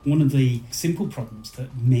One of the simple problems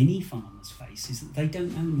that many farmers face is that they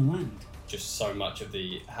don't own the land. Just so much of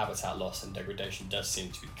the habitat loss and degradation does seem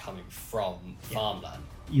to be coming from farmland.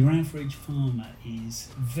 Your average farmer is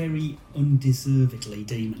very undeservedly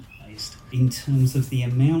demonised in terms of the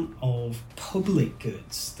amount of public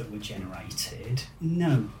goods that were generated.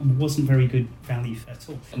 No, wasn't very good value at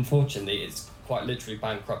all. Unfortunately, it's quite literally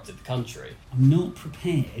bankrupted the country. I'm not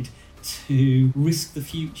prepared to risk the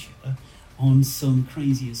future on some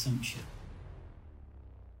crazy assumption.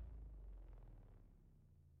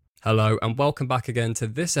 Hello and welcome back again to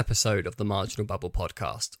this episode of the Marginal Babble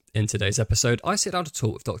podcast. In today's episode, I sit down to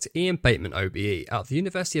talk with Dr. Ian Bateman OBE out of the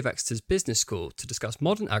University of Exeter's Business School to discuss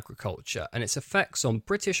modern agriculture and its effects on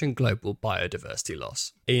British and global biodiversity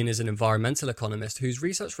loss. Ian is an environmental economist whose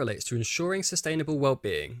research relates to ensuring sustainable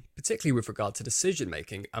well-being, particularly with regard to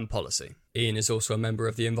decision-making and policy. Ian is also a member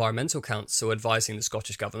of the Environmental Council advising the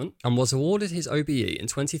Scottish Government and was awarded his OBE in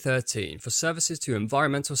 2013 for services to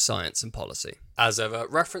environmental science and policy. As ever,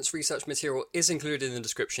 reference research material is included in the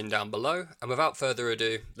description down below, and without further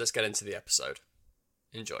ado, let's get into the episode.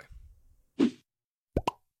 Enjoy.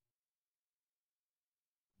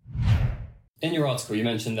 In your article, you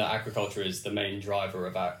mentioned that agriculture is the main driver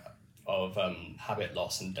of habit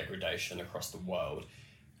loss and degradation across the world.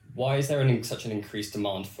 Why is there such an increased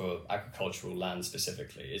demand for agricultural land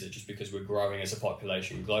specifically? Is it just because we're growing as a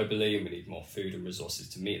population globally and we need more food and resources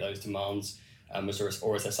to meet those demands?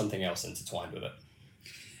 Or is there something else intertwined with it?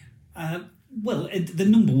 Well, the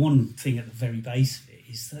number one thing at the very base of it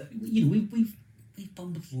is that we've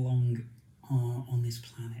bumbled along on this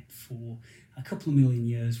planet for a couple of million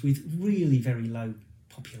years with really very low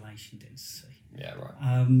population density. Yeah,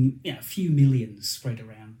 right. A few millions spread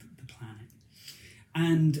around the planet,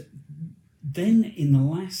 and then in the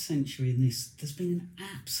last century, there's been an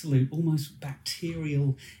absolute, almost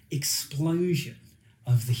bacterial explosion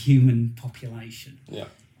of the human population. Yeah.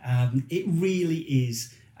 It really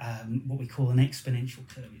is what we call an exponential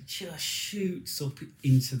curve. It just shoots up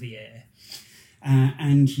into the air.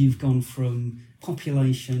 And you've gone from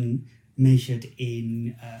population measured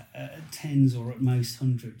in tens or at most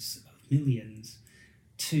hundreds of millions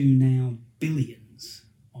to now billions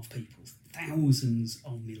of people, thousands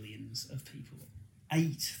of millions of people,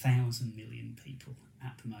 8,000 million people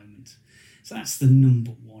at the moment. So that's the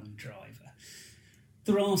number one driver.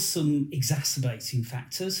 There are some exacerbating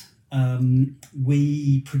factors.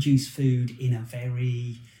 We produce food in a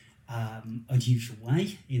very unusual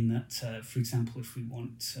way in that, for example, if we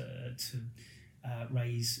want to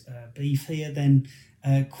raise beef here, then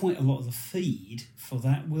quite a lot of the feed for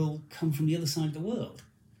that will come from the other side of the world.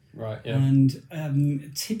 Right, yeah.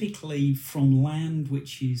 And typically from land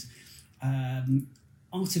which is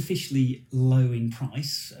artificially low in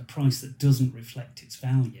price, a price that doesn't reflect its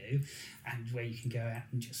value, and where you can go out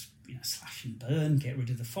and just slash and burn, get rid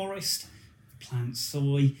of the forest, plant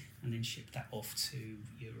soy, and then ship that off to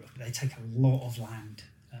Europe. They take a lot of land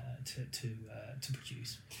to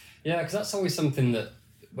produce. Yeah, because that's always something that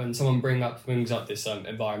when someone brings up this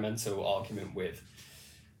environmental argument with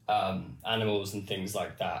animals and things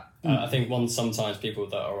like that, I think sometimes people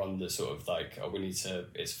that are on the sort of like,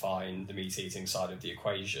 it's fine, the meat eating side of the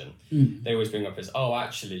equation, they always bring up as,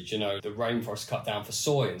 actually, the rainforest cut down for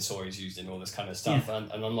soy and soy is used in all this kind of stuff. Yeah.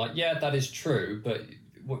 And I'm like, yeah, that is true, but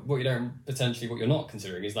what you're not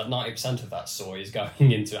considering is that 90% of that soy is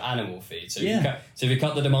going into animal feed. So if you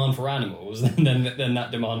cut the demand for animals, then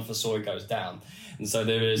that demand for soy goes down. And so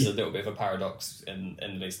there is a little bit of a paradox in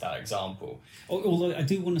at least that example. Although I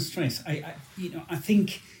do want to stress, I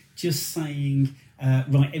think just saying,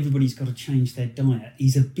 everybody's got to change their diet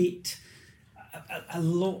is a bit, a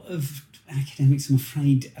lot of academics, I'm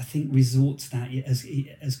afraid, I think resort to that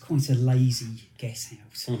as quite a lazy guess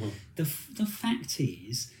out. Mm-hmm. The fact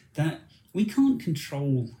is that we can't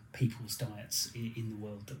control people's diets in the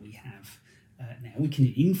world that we have now. We can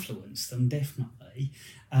influence them, definitely,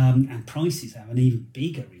 and prices have an even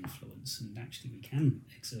bigger influence, and actually we can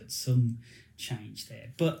exert some change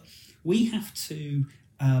there. But we have to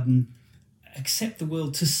accept the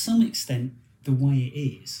world to some extent the way it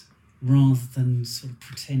is, rather than sort of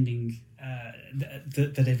pretending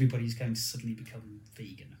that everybody's going to suddenly become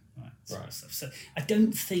vegan, right? Stuff. So I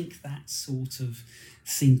don't think that sort of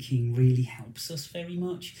thinking really helps us very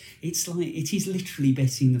much. It is literally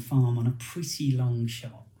betting the farm on a pretty long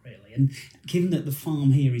shot, really. And given that the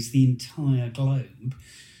farm here is the entire globe,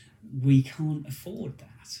 we can't afford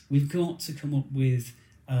that. We've got to come up with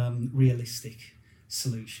realistic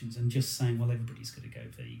solutions, and just saying, well, everybody's got to go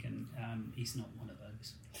vegan is not one of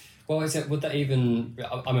those. Well, would that even...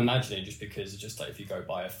 I'm imagining just because if you go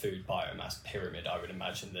by a food biomass pyramid, I would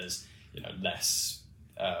imagine there's less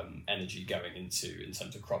energy going into, in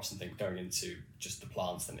terms of crops and things, going into just the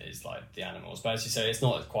plants than it is like the animals. But as you say, it's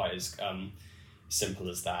not quite as simple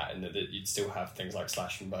as that, and that you'd still have things like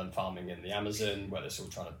slash and burn farming in the Amazon, where they're still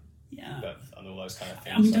trying to and all those kind of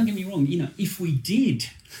things. I mean, don't get me wrong, if we did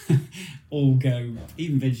all go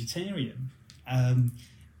even vegetarian,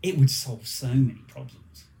 it would solve so many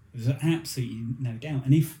problems. There's absolutely no doubt.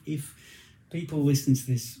 And if people listening to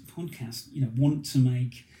this podcast, want to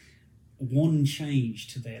make one change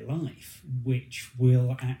to their life, which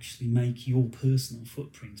will actually make your personal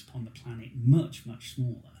footprint upon the planet much, much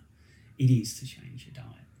smaller, it is to change your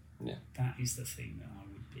diet. Yeah. That is the thing that I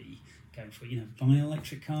would be going for. Buy an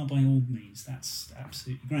electric car by all means, that's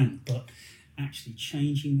absolutely grand. But actually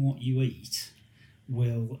changing what you eat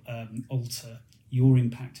will alter your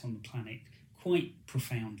impact on the planet quite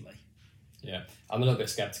profoundly. Yeah, I'm a little bit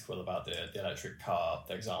sceptical about the electric car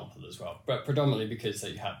example as well, but predominantly because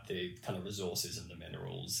you have the kind of resources and the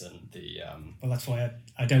minerals and the. Well, that's why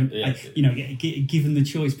I don't. Given the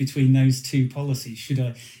choice between those two policies, should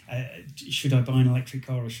I buy an electric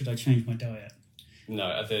car or should I change my diet?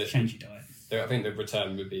 No, change your diet. I think the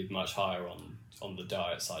return would be much higher on the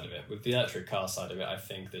diet side of it. With the electric car side of it, I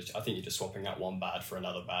think you're just swapping out one bad for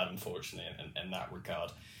another bad, unfortunately, in that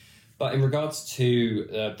regard. But in regards to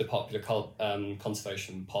the popular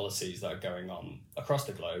conservation policies that are going on across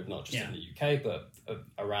the globe, not just in the UK, but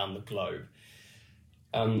around the globe,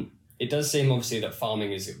 it does seem obviously that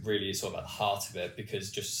farming is really sort of at the heart of it, because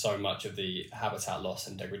just so much of the habitat loss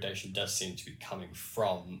and degradation does seem to be coming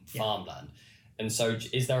from farmland. And so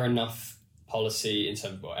is there enough policy in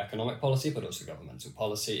terms of economic policy, but also governmental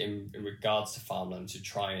policy in regards to farmland to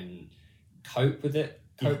try and cope with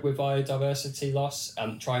biodiversity loss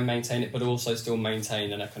and try and maintain it, but also still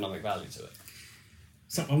maintain an economic value to it?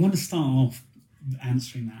 So I want to start off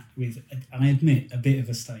answering that with, I admit, a bit of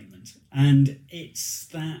a statement. And it's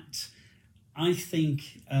that I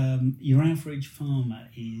think your average farmer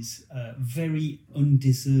is very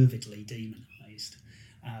undeservedly demonised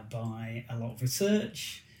by a lot of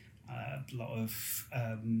research, a lot of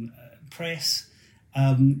press.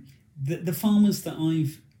 The farmers that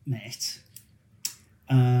I've met,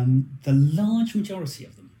 the large majority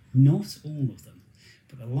of them, not all of them,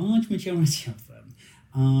 but the large majority of them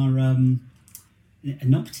are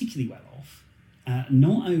not particularly well off,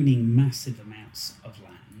 not owning massive amounts of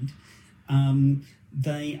land.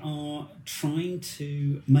 They are trying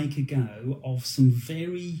to make a go of some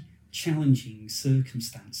very challenging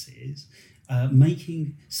circumstances,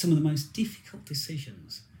 making some of the most difficult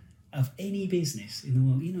decisions of any business in the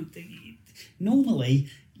world. Normally,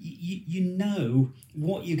 you know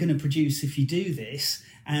what you're going to produce if you do this,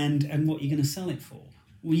 and what you're going to sell it for.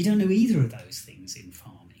 Well, you don't know either of those things in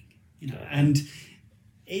farming, and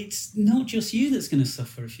it's not just you that's going to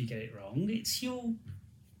suffer if you get it wrong. It's your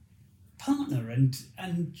partner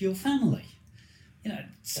and your family,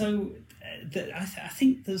 So I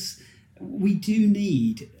think we do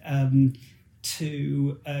need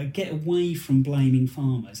to get away from blaming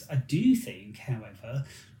farmers. I do think, however,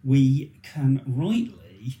 we can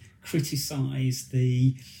rightly criticise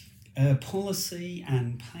the policy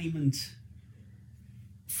and payment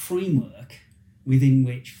framework within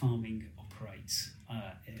which farming operates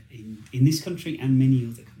in this country and many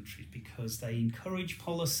other countries, because they encourage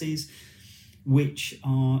policies which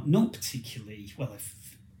are not particularly,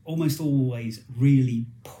 almost always really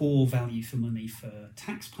poor value for money for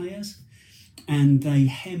taxpayers, and they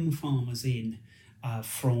hem farmers in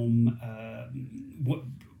from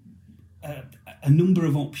a number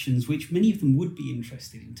of options which many of them would be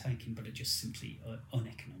interested in taking, but are just simply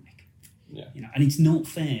uneconomic. Yeah. And it's not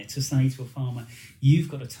fair to say to a farmer, you've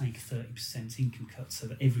got to take a 30% income cut so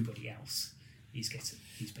that everybody else is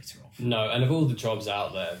better off. No, and of all the jobs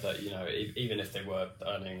out there that, even if they were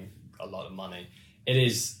earning a lot of money, it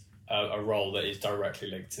is a role that is directly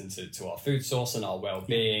linked to our food source and our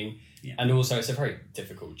well-being. Yeah. And also, it's a very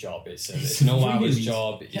difficult job. It's an all-hours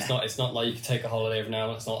job. It's not like you can take a holiday every now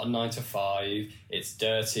and then. It's not a 9 to 5. It's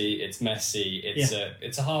dirty. It's messy.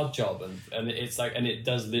 It's a hard job, and it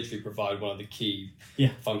does literally provide one of the key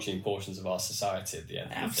functioning portions of our society at the end.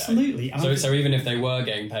 Absolutely. Of the day. So even if they were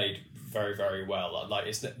getting paid very, very well,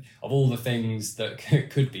 of all the things that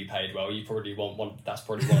could be paid well, you probably want one. That's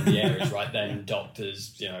probably one of the areas, right? Then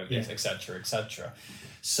doctors, etc., etc.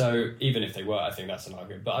 So even if they were, I think that's an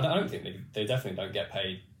argument. But I don't think they definitely don't get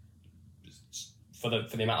paid for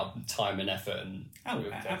the amount of time and effort and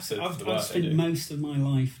absolutely. I've spent most of my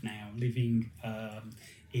life now living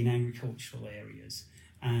in agricultural areas,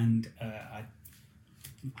 and I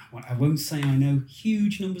won't say I know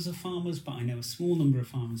huge numbers of farmers, but I know a small number of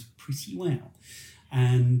farmers pretty well.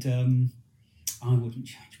 And I wouldn't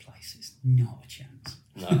change places. Not a chance.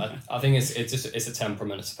 No, I think it's a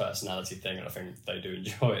temperament, it's a personality thing, and I think they do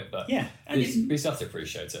enjoy it. But yeah, we still have to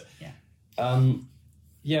appreciate it. Yeah.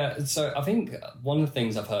 Yeah, so I think one of the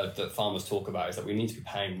things I've heard that farmers talk about is that we need to be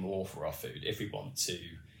paying more for our food if we want to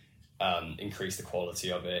increase the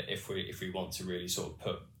quality of it, if we want to really sort of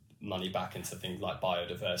put money back into things like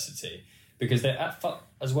biodiversity, because they're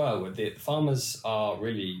as well. The farmers are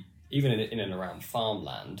really, even in and around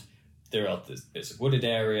farmland, there's bits of wooded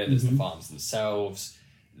area, there's the farms themselves.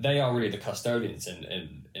 They are really the custodians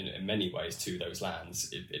in many ways to those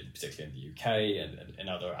lands, particularly in the UK and in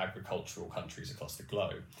other agricultural countries across the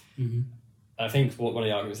globe. Mm-hmm. I think one of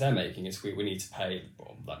the arguments they're making is we need to pay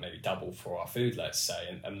like maybe double for our food, let's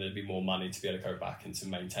say, and there'd be more money to be able to go back into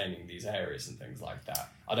maintaining these areas and things like that.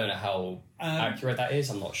 I don't know how accurate that is.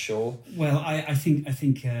 I'm not sure. Well, I think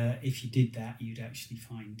if you did that, you'd actually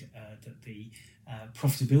find that the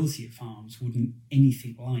profitability of farms wouldn't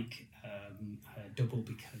anything like double,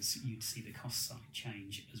 because you'd see the cost side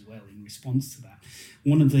change as well in response to that.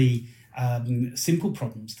 One of the simple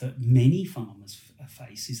problems that many farmers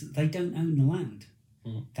face is that they don't own the land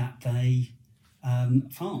that they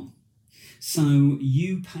farm. So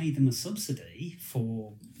you pay them a subsidy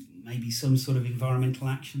for maybe some sort of environmental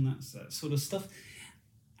action, that sort of stuff,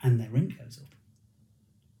 and their rent goes up.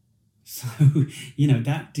 So,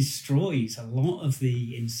 that destroys a lot of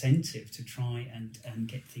the incentive to try and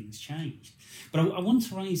get things changed. But I want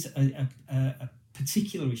to raise a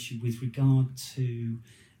particular issue with regard to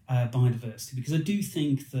biodiversity, because I do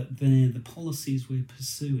think that the policies we're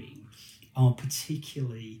pursuing are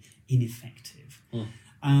particularly ineffective.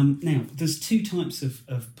 Now, there's two types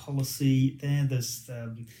of policy there. There's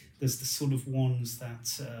the sort of ones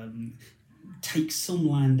that take some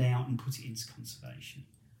land out and put it into conservation.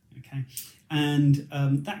 Okay, and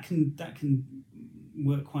that can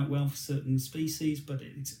work quite well for certain species, but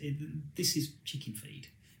this is chicken feed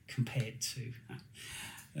compared to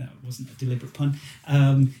that wasn't a deliberate pun,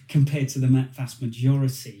 compared to the vast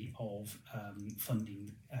majority of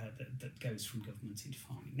funding that goes from government into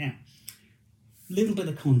farming. Now, little bit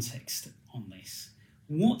of context on this.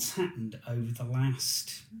 What's happened over the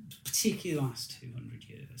particularly last 200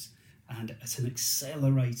 years, and at an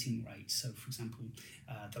accelerating rate? So, for example,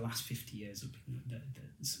 the last 50 years have been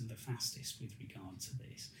some of the fastest with regard to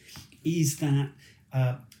this, is that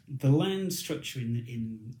the land structure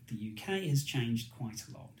in the UK has changed quite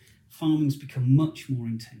a lot. Farming's become much more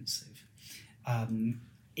intensive.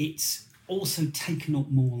 It's also taken up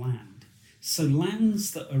more land. So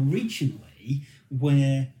lands that originally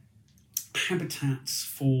were habitats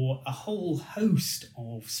for a whole host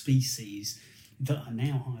of species that are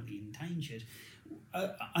now highly endangered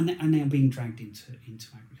are now being dragged into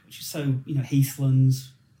agriculture. So,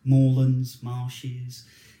 heathlands, moorlands, marshes,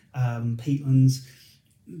 peatlands,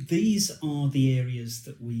 these are the areas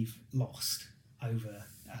that we've lost over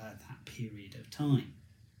that period of time.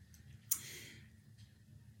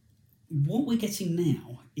 What we're getting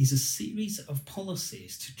now is a series of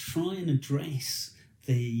policies to try and address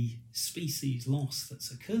the species loss that's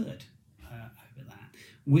occurred over that,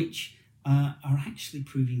 which are actually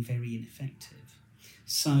proving very ineffective.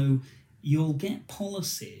 So you'll get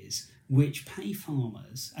policies which pay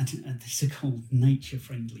farmers, and these are called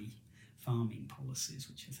nature-friendly farming policies,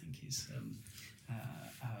 which I think is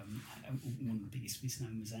one of the biggest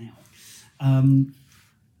misnomers out.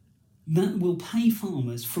 That will pay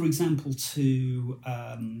farmers, for example, to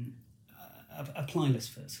apply less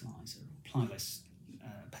fertiliser, apply less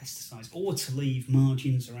pesticides, or to leave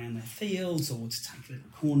margins around their fields, or to take a little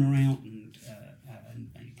corner out and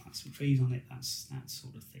maybe plant some trees on it, that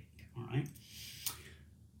sort of thing. All right,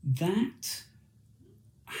 that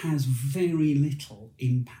has very little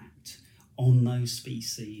impact on those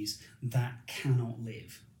species that cannot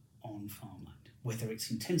live on farmland, whether it's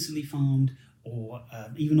intensively farmed or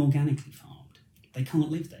even organically farmed. They can't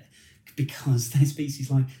live there because they're species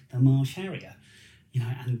like the marsh harrier,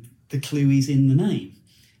 and the clue is in the name.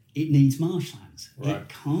 It needs marshlands. Right. It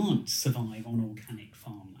can't survive on organic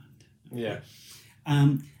farmland. Okay? Yeah.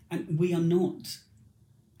 And we are not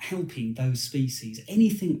helping those species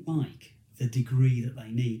anything like the degree that they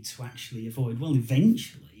need to actually avoid, well,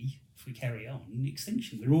 eventually, if we carry on,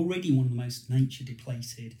 extinction. We're already one of the most nature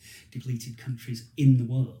depleted countries in the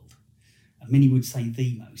world. Many would say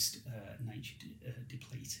the most nature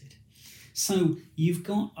depleted. So you've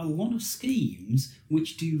got a lot of schemes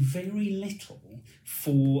which do very little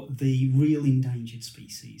for the real endangered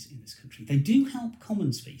species in this country. They do help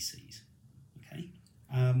common species, okay,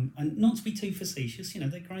 and not to be too facetious.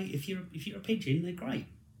 They're great. If you're a pigeon, they're great,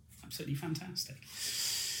 absolutely fantastic.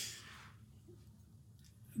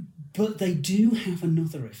 But they do have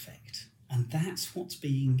another effect, and that's what's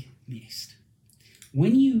being missed.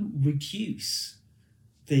 When you reduce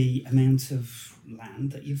the amount of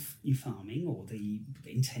land that you're farming, or the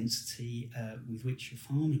intensity with which you're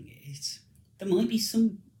farming it, there might be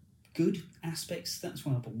some good aspects to that as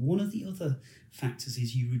well. But one of the other factors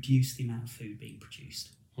is you reduce the amount of food being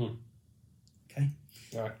produced. Okay?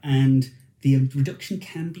 Right. And the reduction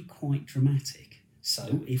can be quite dramatic.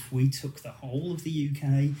 So if we took the whole of the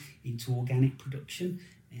UK into organic production,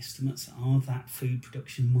 estimates are that food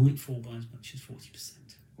production might fall by as much as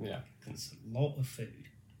 40%. Yeah. That's a lot of food.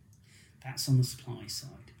 That's on the supply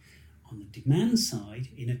side. On the demand side,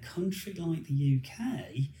 in a country like the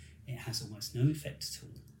UK, it has almost no effect at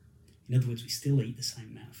all. In other words, we still eat the same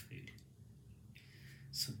amount of food.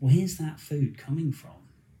 So where's that food coming from?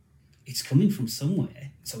 It's coming from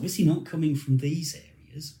somewhere. It's obviously not coming from these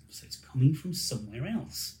areas, so it's coming from somewhere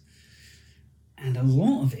else. And a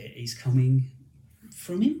lot of it is coming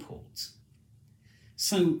from imports.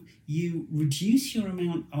 So you reduce your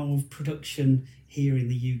amount of production here in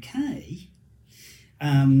the UK,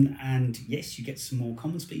 and yes, you get some more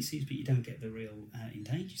common species, but you don't get the real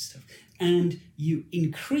endangered stuff. And you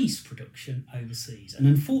increase production overseas. And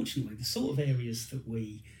unfortunately, the sort of areas that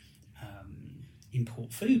we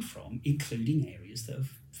import food from, including areas that are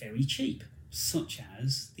very cheap, such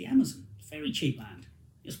as the Amazon. Very cheap land.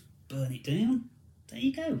 Just burn it down. There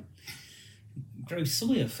you go. Grow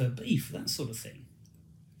soya for beef, that sort of thing.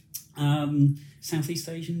 Southeast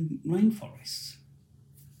Asian rainforests.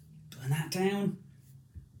 Burn that down.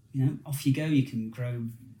 Off you go. You can grow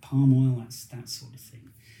palm oil, that sort of thing.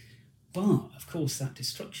 But, of course, that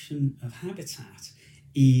destruction of habitat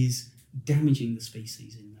is damaging the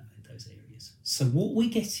species in those areas. So what we're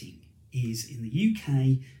getting is, in the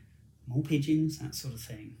UK, more pigeons, that sort of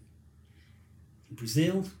thing. In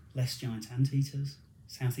Brazil, less giant anteaters.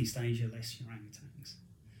 Southeast Asia, less orangutans.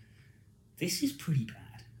 This is pretty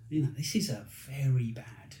bad. This is a very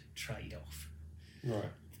bad trade-off.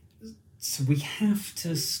 Right. So we have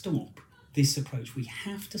to stop this approach. We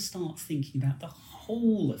have to start thinking about the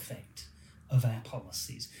whole effect of our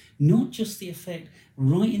policies, not just the effect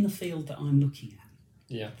right in the field that I'm looking at.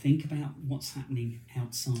 Yeah. Think about what's happening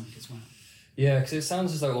outside as well. Yeah, because it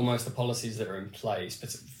sounds as though almost the policies that are in place,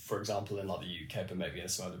 but for example in like the UK, but maybe in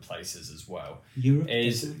some other places as well, Europe.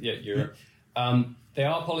 Europe. Yeah. They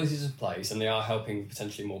are policies in place, and they are helping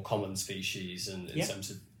potentially more common species and in terms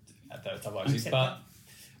of diversity.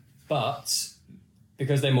 But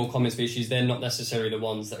because they're more common species, they're not necessarily the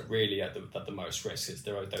ones that really at the most risk. It's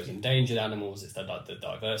those endangered animals. It's the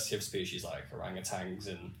diversity of species like orangutans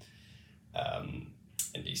in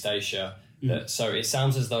East Asia. So it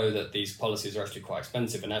sounds as though that these policies are actually quite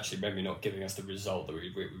expensive and actually maybe not giving us the result that we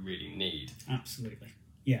really need. Absolutely.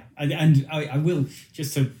 Yeah. And I will,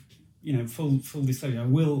 just to, full disclosure, I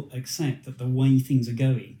will accept that the way things are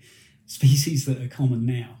going, species that are common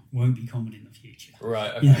now won't be common in the future.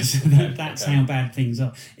 Right. Okay. So that's how bad things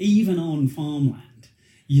are. Even on farmland,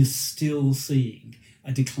 you're still seeing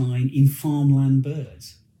a decline in farmland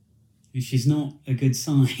birds, which is not a good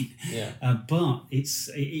sign. Yeah. But it's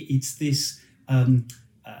this out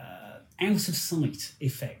of sight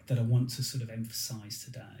effect that I want to sort of emphasise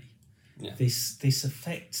today. Yeah. This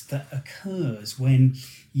effect that occurs when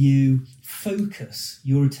you focus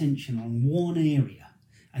your attention on one area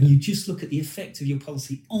and you just look at the effect of your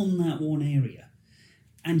policy on that one area,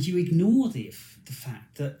 and you ignore the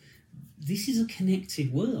fact that this is a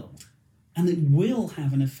connected world and it will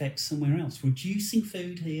have an effect somewhere else. Reducing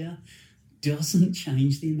food here doesn't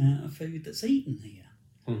change the amount of food that's eaten here.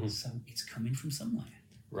 Mm-hmm. So it's coming from somewhere.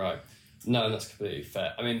 Right. No, that's completely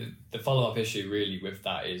fair. I mean, the follow-up issue really with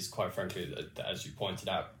that is, quite frankly, that as you pointed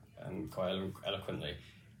out quite eloquently,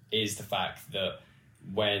 is the fact that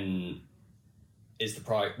when is the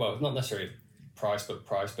price, well, not necessarily price, but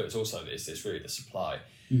it's also it's really the supply.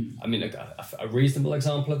 I mean, a reasonable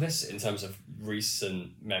example of this in terms of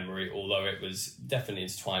recent memory, although it was definitely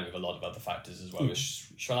intertwined with a lot of other factors as well, was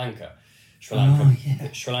Sri Lanka. Sri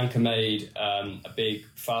Lanka made a big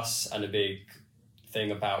fuss and a big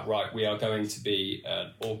thing about, right, we are going to be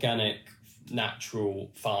an organic, natural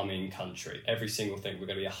farming country. Every single thing, we're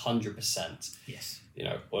going to be 100%. Yes.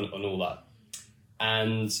 On all that.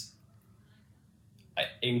 And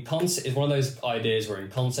in concept, it's one of those ideas where in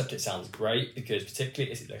concept it sounds great, because particularly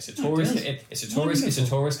it's a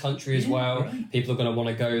tourist country as well. Right. People are going to want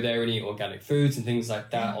to go there and eat organic foods and things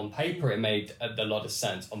like that. On paper, it made a lot of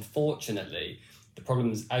sense. Unfortunately, the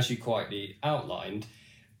problems, as you quietly outlined,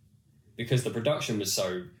 because the production was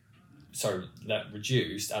so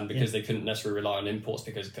reduced, and because they couldn't necessarily rely on imports,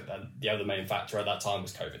 because the other main factor at that time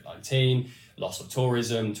was COVID-19, loss of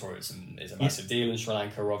tourism. Tourism is a massive deal in Sri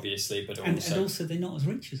Lanka, obviously, but and also they're not as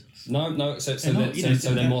rich as us. No. So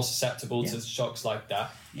they're more susceptible to shocks like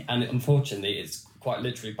that, and unfortunately, it's quite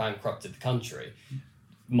literally bankrupted the country.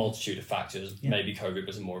 Multitude of factors. Maybe COVID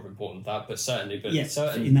was more important than that, but certainly,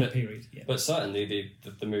 in that period. Yeah. But certainly,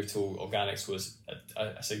 the move to organics was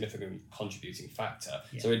a significant contributing factor.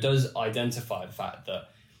 Yeah. So it does identify the fact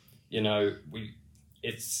that,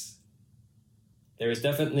 there is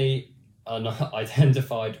definitely an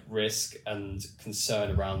identified risk and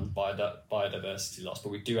concern around biodiversity loss, but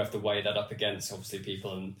we do have to weigh that up against obviously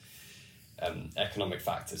people and economic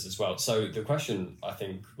factors as well. So the question I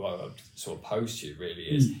think I'd sort of pose to you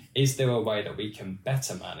really is there a way that we can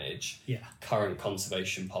better manage current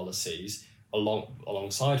conservation policies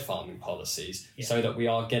alongside farming policies so that we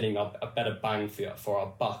are getting a better bang for our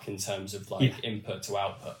buck in terms of input to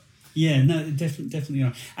output? Yeah, no, definitely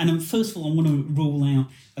are. And first of all, I want to rule out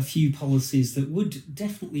a few policies that would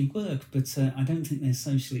definitely work, but I don't think they're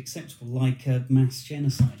socially acceptable, like mass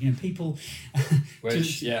genocide. People,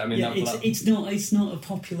 which it's not a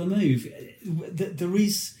popular move. There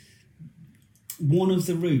is one of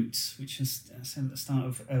the roots, which I said at the start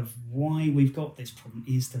of why we've got this problem,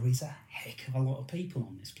 is there is a heck of a lot of people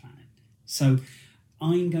on this planet. So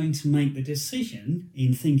I'm going to make the decision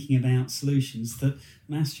in thinking about solutions that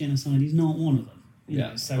mass genocide is not one of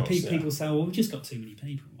them. So people say, well, we've just got too many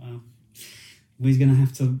people. Well, we're going to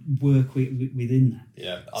have to work within that.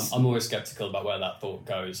 Yeah, I'm always sceptical about where that thought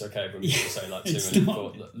goes. Okay, when people say too many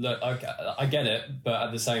people, look, okay, I get it, but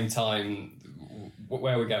at the same time,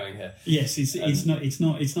 where are we going here? Yes, it's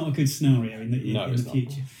not a good scenario in the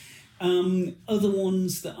future. Other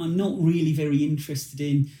ones that I'm not really very interested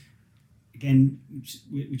in, again,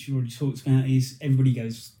 which you already talked about, is everybody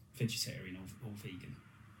goes vegetarian or vegan.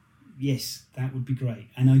 Yes, that would be great.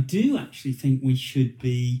 And I do actually think we should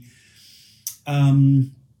be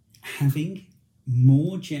having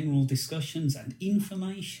more general discussions and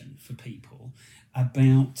information for people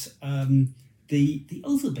about the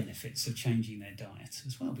other benefits of changing their diet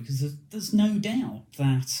as well, because there's no doubt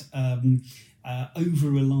that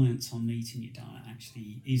over-reliance on meat in your diet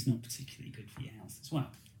actually is not particularly good for your health as well.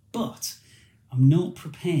 But I'm not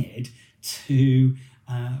prepared to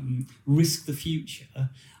risk the future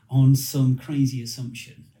on some crazy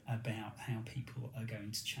assumption about how people are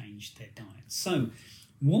going to change their diet. So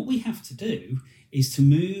what we have to do is to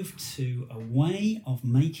move to a way of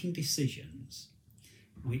making decisions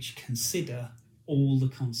which consider all the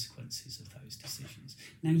consequences of those decisions.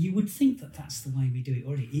 Now, you would think that that's the way we do it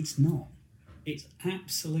already. It's not. It's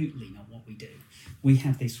absolutely not what we do. We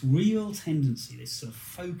have this real tendency, this sort of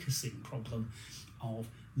focusing problem of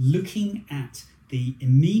looking at the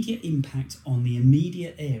immediate impact on the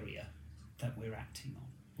immediate area that we're acting on.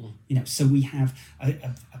 So we have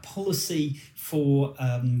a policy for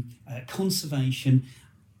conservation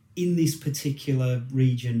in this particular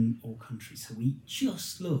region or country. So we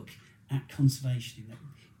just look at conservation.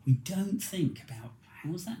 We don't think about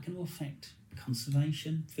how is that going to affect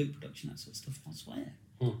conservation, food production, that sort of stuff elsewhere.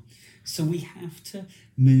 So we have to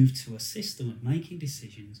move to a system of making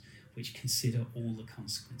decisions which consider all the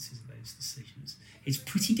consequences of those decisions. It's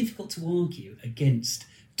pretty difficult to argue against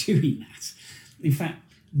doing that. In fact,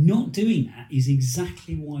 not doing that is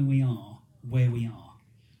exactly why we are where we are.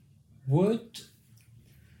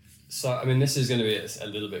 So, I mean, this is going to be a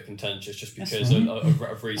little bit contentious just because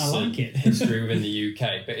of recent history within the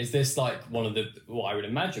UK. But is this like what I would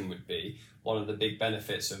imagine would be one of the big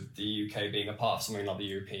benefits of the UK being a part of something like the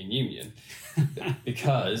European Union?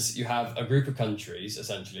 Because you have a group of countries,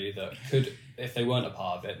 essentially, that could, if they weren't a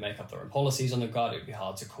part of it, make up their own policies on the guard. It would be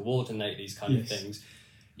hard to coordinate these kind of things.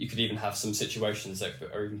 You could even have some situations that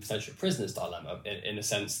are even potentially a prisoner's dilemma in a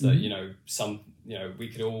sense that, we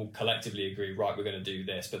could all collectively agree, right, we're going to do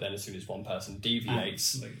this, but then as soon as one person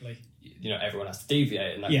deviates, everyone has to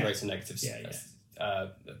deviate, and that creates a negative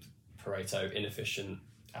Pareto inefficient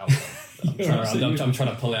outcome. I'm trying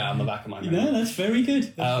to pull it out on the back of my mind. No, that's very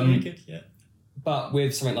good. Very good, yeah. But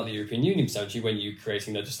with something like the European Union, essentially, when you're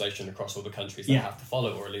creating legislation across all the countries that have to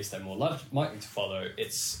follow, or at least they're more likely to follow,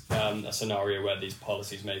 it's a scenario where these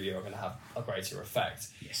policies maybe are going to have a greater effect.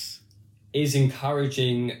 Yes. Is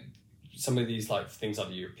encouraging some of these things like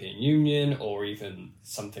the European Union, or even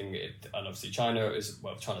something, and obviously China's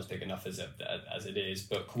big enough as it is,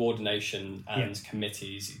 but coordination and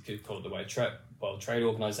committees, you could call it the World Trade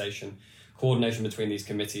Organization, coordination between these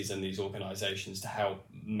committees and these organisations to help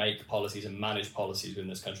make policies and manage policies within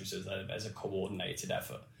this country so that there's a coordinated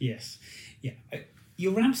effort. Yes. Yeah.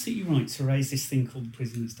 you're absolutely right to raise this thing called the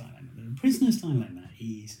prisoner's dilemma. The prisoner's dilemma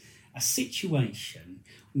is a situation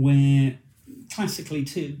where classically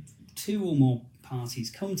two or more parties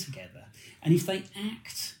come together, and if they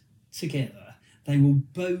act together, they will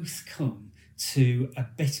both come to a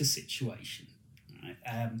better situation.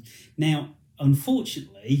 Right? Now,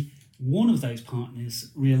 unfortunately, one of those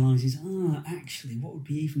partners realises, actually, what would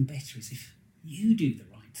be even better is if you do the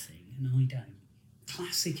right thing and I don't.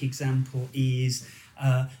 Classic example is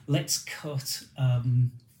let's cut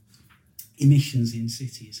emissions in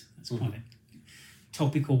cities. That's quite a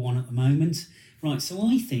topical one at the moment. Right, so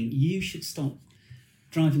I think you should stop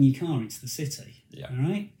driving your car into the city. Yeah. All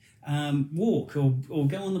right? Walk or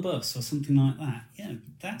go on the bus or something like that. Yeah,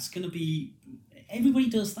 that's going to be... Everybody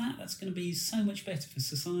does that. That's going to be so much better for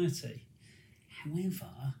society.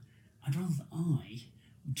 However, I'd rather that I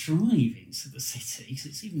drive into the city because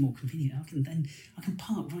it's even more convenient. I can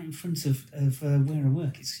park right in front of where I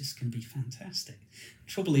work. It's just going to be fantastic.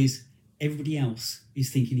 The trouble is, everybody else is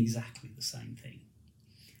thinking exactly the same thing.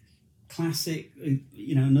 Classic,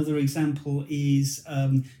 another example is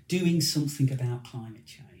doing something about climate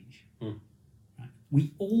change. Right?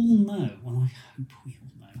 We all know, well, I hope we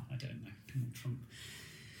all know, I don't know, Donald Trump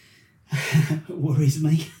worries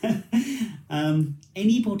me.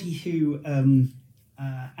 Anybody who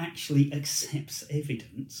actually accepts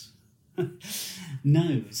evidence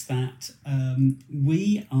knows that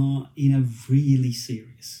we are in a really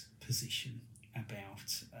serious position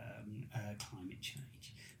about climate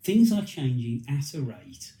change. Things are changing at a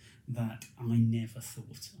rate that I never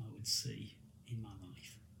thought I would see in my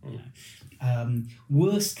life.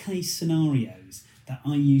 Worst case scenarios that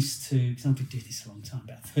I used to, because I've been doing this a long time,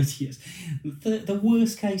 about 30 years, the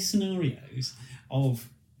worst case scenarios of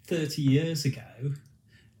 30 years ago,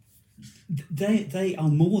 they are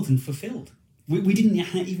more than fulfilled. We didn't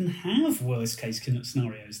even have worst case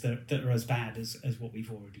scenarios that are as bad as what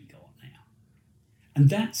we've already got now. And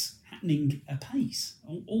that's happening apace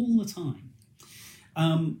all the time.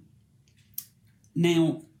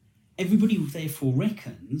 Now, everybody therefore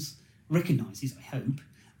recognises, I hope,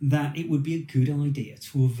 that it would be a good idea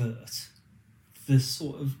to avert the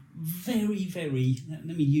sort of very, very,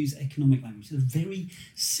 let me use economic language, the very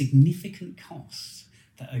significant costs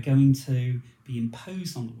that are going to be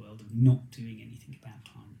imposed on the world of not doing anything about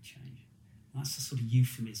climate change. And that's a sort of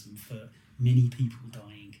euphemism for many people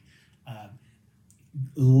dying,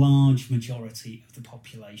 large majority of the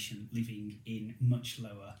population living in much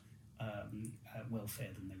lower welfare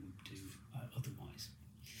than they would do otherwise.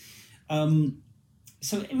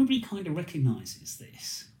 So everybody kind of recognises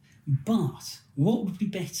this, but what would be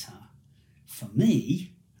better for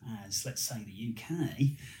me, as let's say the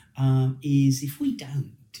UK, is if we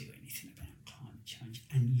don't do anything about climate change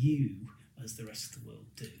and you, as the rest of the world,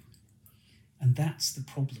 do. And that's the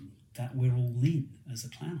problem that we're all in as a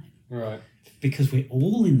planet. Right. Because we're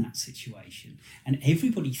all in that situation and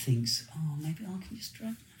everybody thinks, maybe I can just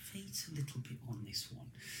drag my feet a little bit on this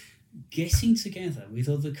one. Getting together with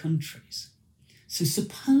other countries. So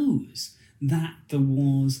suppose that there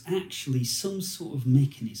was actually some sort of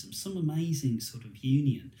mechanism, some amazing sort of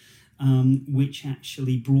union, which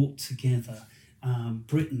actually brought together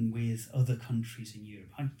Britain with other countries in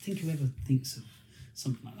Europe. I think whoever thinks of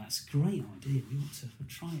something like that's a great idea. We ought to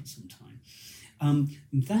try it sometime.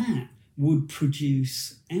 That would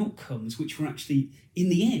produce outcomes which were actually, in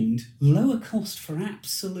the end, lower cost for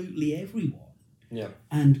absolutely everyone. Yeah.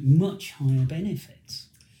 And much higher benefits.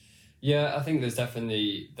 Yeah, I think there's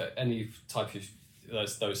definitely that any type of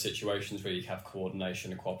those situations where you have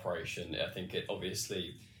coordination and cooperation. I think it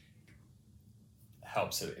obviously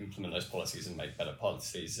helps to implement those policies and make better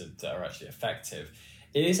policies that are actually effective.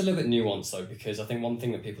 It is a little bit nuanced though, because I think one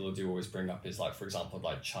thing that people do always bring up is, like, for example,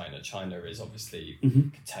 like China. China is obviously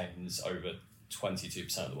contains over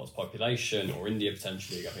 22% of the world's population, or India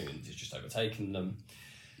potentially. I think India's just overtaken them.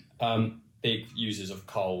 Big users of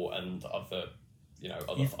coal and other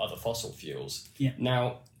fossil fuels. Yeah.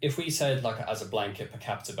 Now, if we said, like, as a blanket per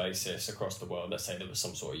capita basis across the world, let's say there was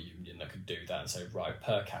some sort of union that could do that and say, right,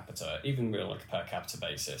 per capita, even real like a per capita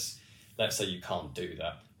basis, let's say you can't do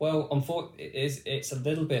that. Well, unfortunately, it's a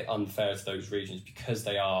little bit unfair to those regions because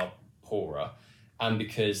they are poorer, and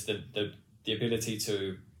because the ability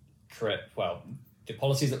to create, the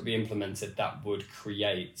policies that would be implemented that would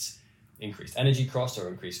create increased energy costs or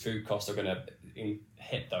increased food costs are going to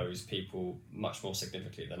hit those people much more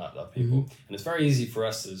significantly than other people. And it's very easy for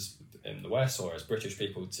us as in the West or as British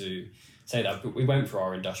people to say that, but we went through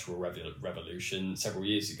our industrial revolution several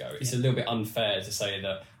years ago. It's a little bit unfair to say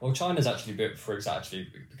that, well, China's actually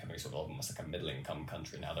becoming becoming sort of almost like a middle-income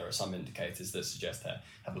country now. There are some indicators that suggest they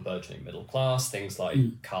have a burgeoning middle class, things like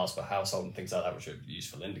cars per household and things like that, which are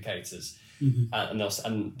useful indicators.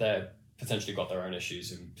 And they're potentially got their own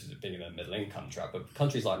issues in being in a middle-income trap. But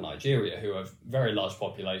countries like Nigeria, who have very large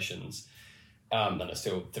populations and are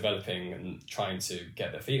still developing and trying to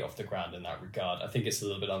get their feet off the ground in that regard, I think it's a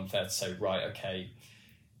little bit unfair to say, right, okay,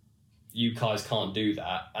 you guys can't do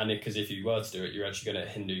that, and because if you were to do it, you're actually going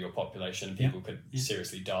to hinder your population, and people could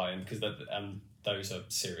seriously die, and those are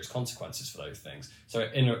serious consequences for those things. So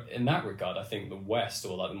in that regard, I think the West,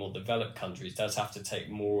 or like the more developed countries, does have to take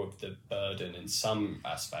more of the burden in some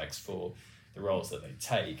aspects for the roles that they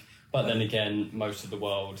take. But then again, most of the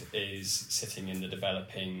world is sitting in the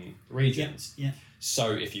developing regions.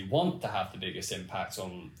 So if you want to have the biggest impact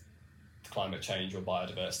on climate change or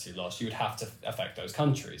biodiversity loss, you would have to affect those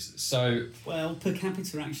countries. So, well, per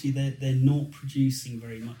capita, actually, they're not producing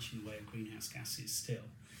very much in the way of greenhouse gases still.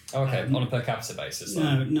 Okay, on a per capita basis.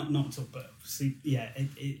 No, not at all. But see,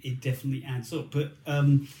 it definitely adds up. But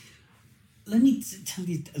let me tell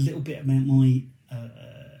you a little bit about my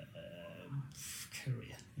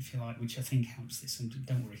career, if you like, which I think helps this. And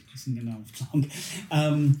don't worry, this isn't going to last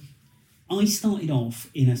long. I started off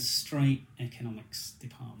in a straight economics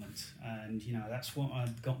department, and that's what I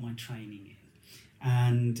got my training in.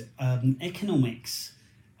 And economics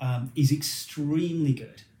is extremely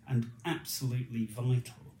good and absolutely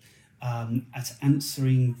vital at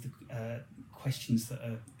answering the questions that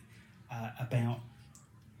are about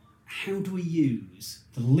how do we use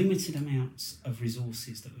the limited amounts of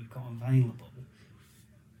resources that we've got available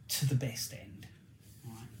to the best end.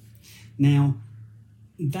 Right? Now,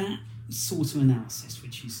 that sort of analysis,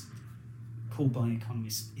 which is called by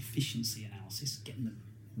economists efficiency analysis, getting the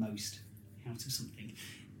most out of something,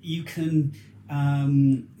 you can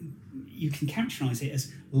characterise it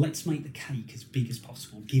as let's make the cake as big as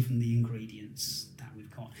possible given the ingredients that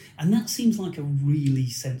we've got. And that seems like a really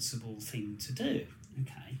sensible thing to do.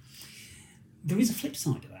 Okay, there is a flip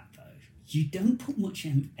side of that though. You don't put much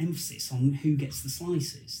emphasis on who gets the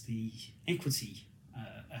slices, the equity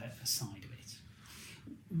side of it.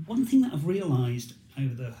 One thing that I've realised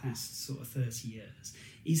over the past sort of 30 years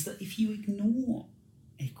is that if you ignore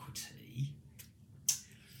equity,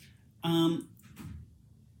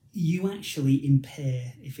 you actually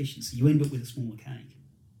impair efficiency. You end up with a smaller cake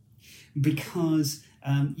because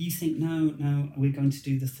you think, no, we're going to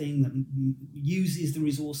do the thing that uses the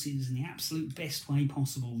resources in the absolute best way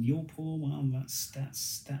possible. You're poor, well, that's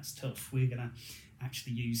tough. We're going to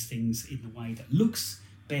actually use things in the way that looks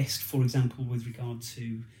best, for example, with regard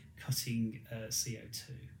to cutting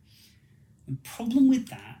CO2. The problem with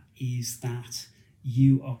that is that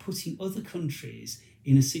you are putting other countries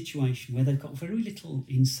in a situation where they've got very little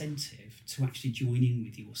incentive to actually join in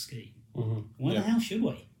with your scheme. Why the hell should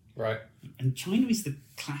we? Right. And China is the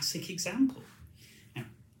classic example. Now,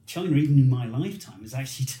 China, even in my lifetime, has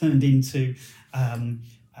actually turned into,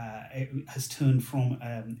 it has turned from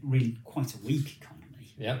really quite a weak economy.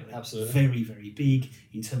 Yeah, absolutely. Very, very big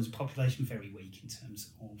in terms of population, very weak in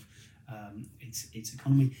terms of its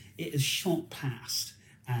economy. It has shot past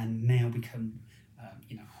and now become,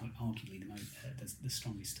 arguably the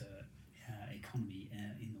strongest economy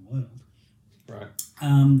in the world. Right.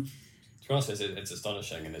 To be honest, it's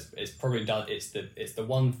astonishing, and it's probably done. It's the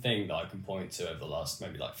one thing that I can point to over the last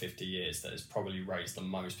maybe like 50 years that has probably raised the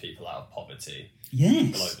most people out of poverty.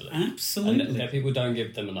 Yes, globally. Absolutely. And people don't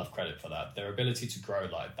give them enough credit for that. Their ability to grow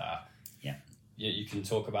like that. Yeah. You can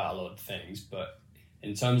talk about a lot of things, but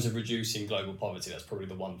in terms of reducing global poverty, that's probably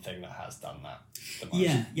the one thing that has done that the most.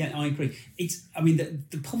 Yeah, I agree.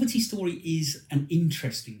 The poverty story is an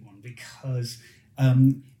interesting one because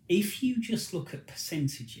if you just look at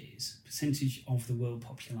percentage of the world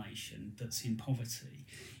population that's in poverty,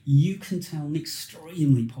 you can tell an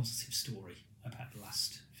extremely positive story about the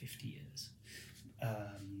last 50 years.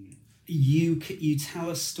 You tell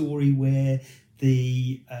a story where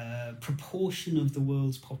the proportion of the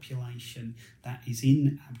world's population that is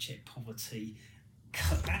in abject poverty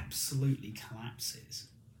absolutely collapses.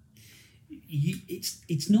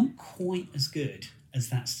 It's not quite as good as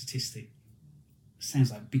that statistic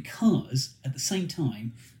sounds like, because at the same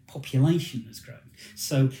time population has grown.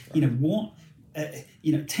 So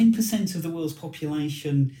 10% of the world's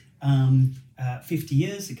population 50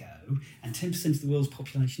 years ago and 10% of the world's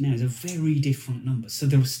population now is a very different number. So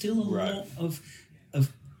there are still a lot of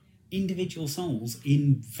individual souls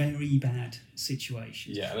in very bad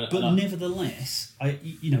situations. Yeah, but nevertheless,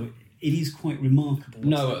 it is quite remarkable.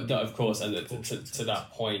 No, of course, and to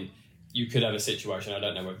that point, you could have a situation, I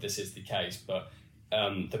don't know if this is the case, but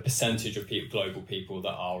the percentage of global people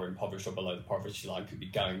that are impoverished or below the poverty line could be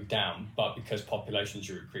going down, but because populations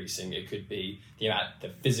are increasing, it could be the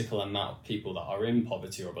physical amount of people that are in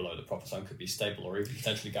poverty or below the poverty line could be stable or even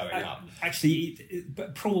potentially going up. Actually,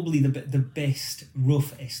 but probably the best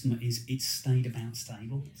rough estimate is it's stayed about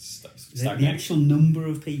stable. The actual number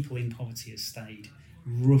of people in poverty has stayed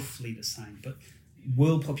roughly the same, but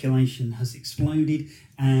world population has exploded,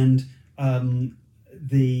 and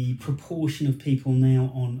the proportion of people now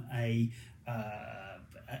on a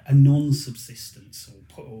non-subsistence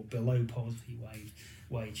or below poverty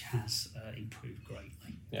wage has improved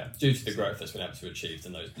greatly. Yeah, due to the growth that's been able to achieve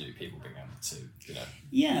and those new people being able to,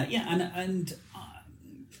 Yeah, and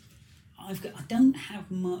I don't have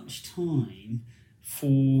much time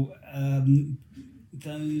for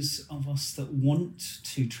those of us that want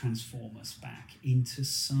to transform us back into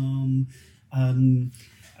some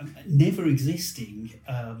never existing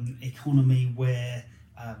economy where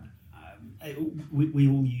we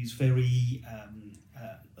all use very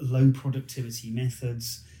low productivity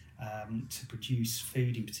methods to produce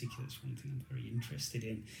food. In particular, it's one thing I'm very interested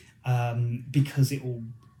in because it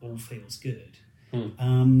all feels good.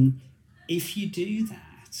 If you do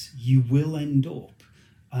that, you will end up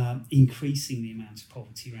increasing the amount of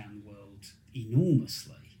poverty around the world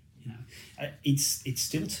enormously. It's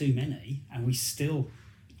still too many, and we still,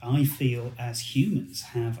 I feel, as humans,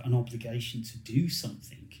 have an obligation to do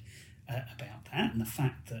something about that. And the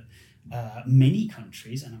fact that many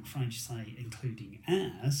countries, and I'm afraid to say including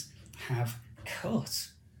ours, have cut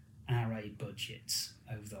our aid budgets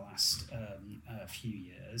over the last few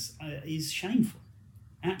years is shameful.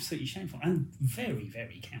 Absolutely shameful, and very,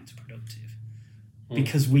 very counterproductive.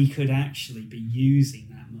 Because we could actually be using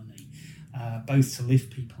that money both to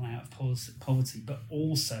lift people out of poverty, but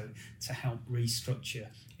also to help restructure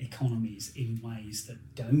economies in ways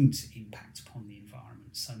that don't impact upon the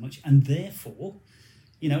environment so much, and therefore,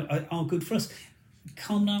 are good for us.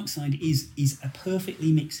 Carbon dioxide is a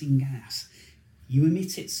perfectly mixing gas. You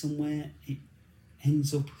emit it somewhere, it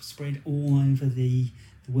ends up spread all over the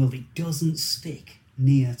world. It doesn't stick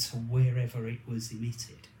near to wherever it was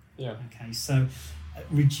emitted. Yeah. Okay, so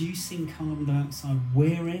reducing carbon dioxide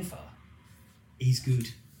wherever is good.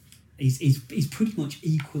 Is pretty much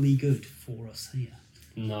equally good for us here.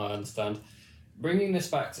 No, I understand. Bringing this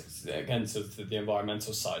back to the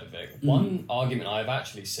environmental side of it, one argument I've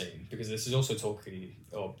actually seen, because this is also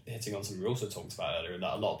hitting on something we also talked about earlier,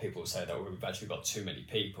 that a lot of people say that we've actually got too many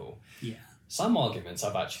people. Yeah. Some arguments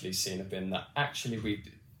I've actually seen have been that actually we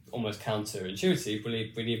almost counterintuitive.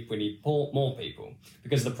 We need more people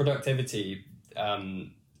because of the productivity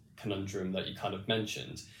conundrum that you kind of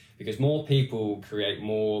mentioned. Because more people create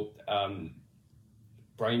more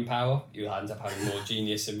brain power, you end up having more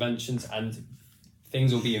genius inventions, and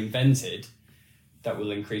things will be invented that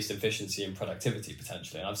will increase efficiency and productivity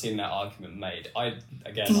potentially. And I've seen that argument made.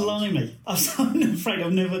 Blimey, I'm afraid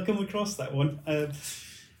I've never come across that one.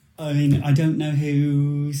 I don't know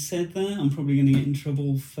who said that. I'm probably going to get in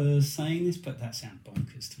trouble for saying this, but that sounds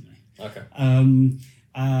bonkers to me. Okay.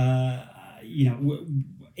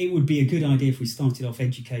 It would be a good idea if we started off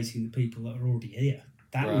educating the people that are already here.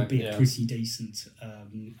 That would be a pretty decent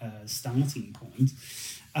starting point.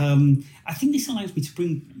 I think this allows me to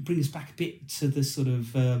bring us back a bit to the sort of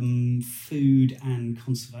food and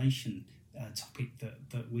conservation topic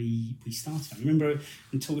that we started on. Remember,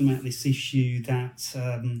 I'm talking about this issue that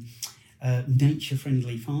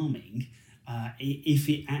nature-friendly farming, if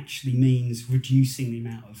it actually means reducing the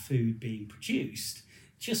amount of food being produced,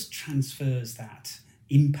 just transfers that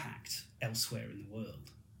impact elsewhere in the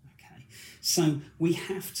world. Okay, so we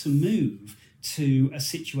have to move to a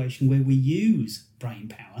situation where we use brain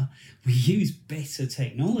power, we use better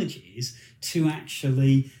technologies to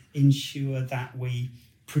actually ensure that we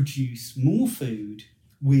produce more food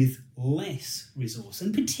with less resource,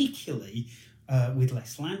 and particularly with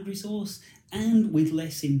less land resource and with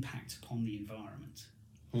less impact upon the environment.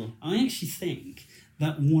 I actually think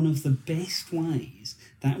that one of the best ways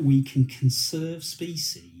that we can conserve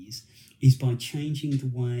species is by changing the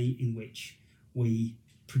way in which we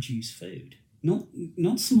produce food.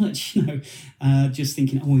 Not so much, just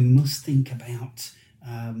thinking, we must think about,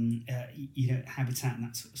 habitat and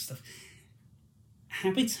that sort of stuff.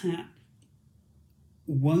 Habitat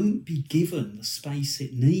won't be given the space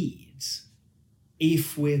it needs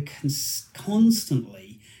if we're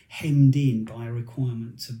constantly hemmed in by a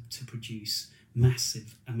requirement to produce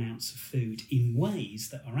massive amounts of food in ways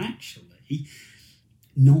that are actually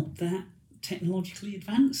not that technologically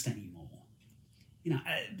advanced anymore.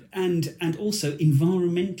 And also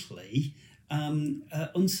environmentally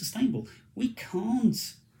unsustainable. We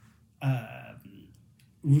can't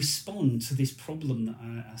respond to this problem that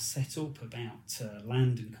I set up about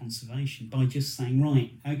land and conservation by just saying,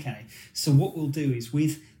 right, okay, so what we'll do is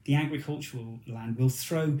with the agricultural land, we'll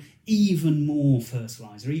throw even more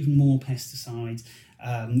fertiliser, even more pesticides,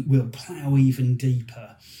 we'll plough even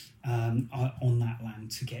deeper on that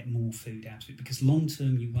land to get more food out of it, because long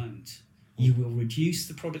term you won't. You will reduce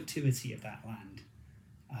the productivity of that land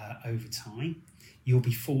over time. You'll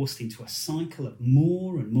be forced into a cycle of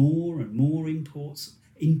more and more and more inputs,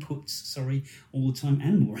 all the time,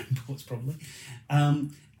 and more imports probably,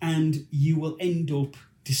 and you will end up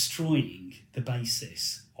destroying the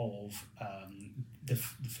basis of the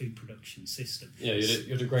food production system. Yeah,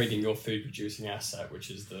 you're degrading your food producing asset, which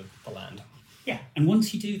is the land. Yeah, and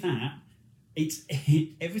once you do that,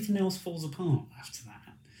 everything else falls apart after that.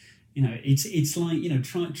 It's like,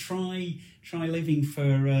 try living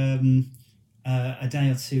for a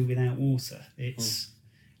day or two without water.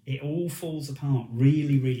 It all falls apart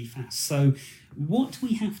really, really fast. So what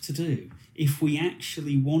we have to do if we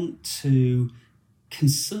actually want to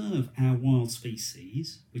conserve our wild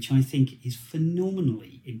species, which I think is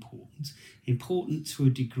phenomenally important to a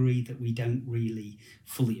degree that we don't really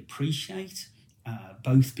fully appreciate,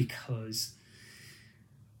 both because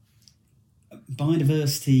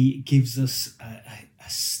biodiversity gives us a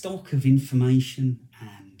stock of information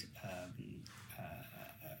and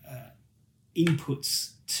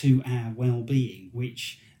inputs to our well-being,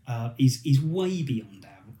 which is way beyond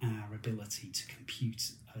our ability to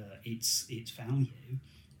compute its value.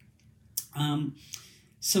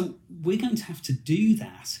 So we're going to have to do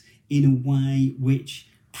that in a way which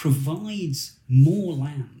provides more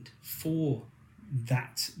land for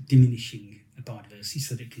that diminishing biodiversity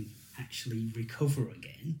so that it can actually recover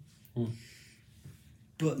again,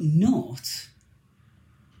 but not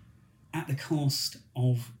at the cost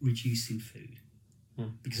of reducing food.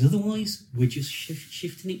 Because otherwise we're just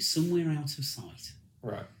shifting it somewhere out of sight.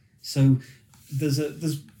 Right. So there's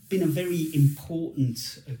been a very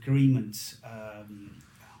important agreement. I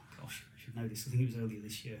should know this. I think it was earlier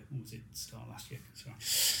this year, or was it start last year? Sorry,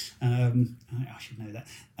 I should know that.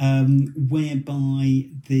 Whereby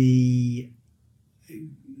the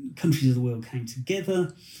countries of the world came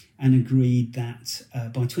together and agreed that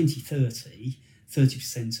by 2030,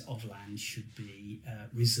 30% of land should be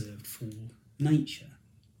reserved for nature.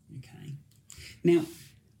 Okay. Now,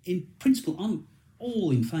 in principle, I'm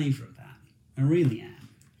all in favour of that. I really am.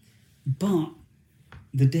 But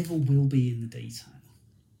the devil will be in the detail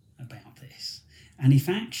about this. And if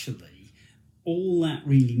actually all that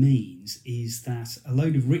really means is that a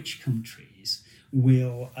load of rich countries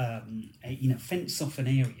will fence off an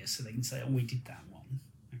area so they can say, oh, we did that one.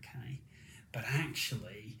 Okay. But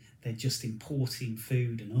actually they're just importing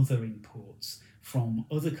food and other imports from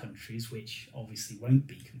other countries, which obviously won't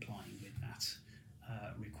be complying with that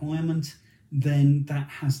requirement, then that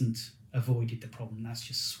hasn't avoided the problem. That's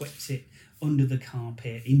just swept it under the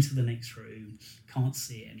carpet, into the next room, can't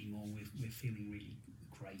see it anymore. We're feeling really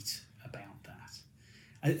great about that.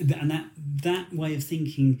 And that way of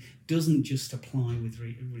thinking doesn't just apply with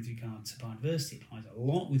regard to biodiversity, it applies a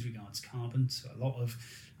lot with regards to carbon. So a lot of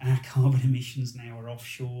our carbon emissions now are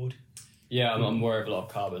offshored. Yeah, I'm aware of a lot of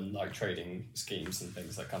carbon trading schemes and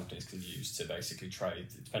things that companies can use to basically trade,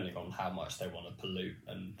 depending on how much they want to pollute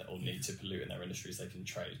or need to pollute in their industries. They can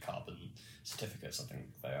trade carbon certificates, I think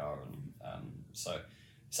they are, and so it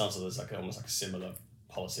sounds like there's almost like a similar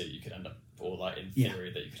policy you could end up, or in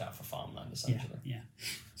theory that you could have for farmland essentially. Yeah.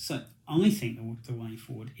 So I think the way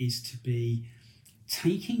forward is to be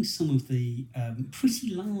taking some of the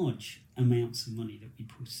pretty large amounts of money that we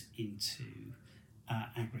put into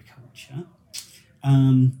agriculture.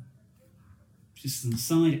 Just an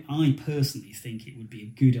aside, I personally think it would be a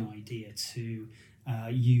good idea to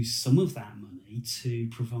use some of that money to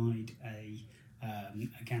provide a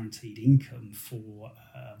guaranteed income for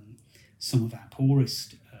some of our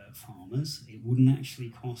poorest farmers. It wouldn't actually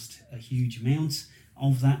cost a huge amount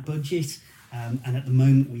of that budget, and at the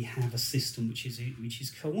moment we have a system which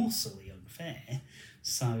is colossally unfair.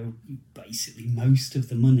 So basically most of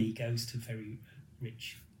the money goes to very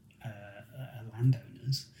rich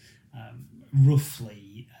landowners.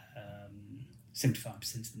 Roughly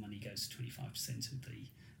 75% of the money goes to 25%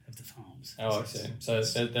 of the farms. Oh, I see. So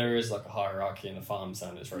there is like a hierarchy in the farms,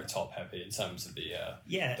 and it's very top heavy in terms of the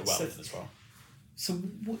wealth as well. So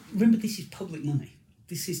remember, this is public money.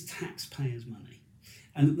 This is taxpayers' money,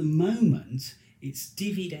 and at the moment it's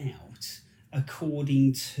divvied out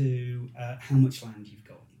according to how much land you've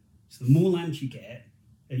got. So the more land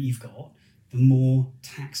you've got, the more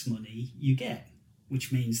tax money you get,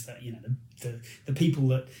 which means that the people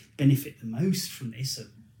that benefit the most from this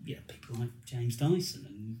are people like James Dyson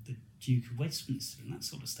and the Duke of Westminster and that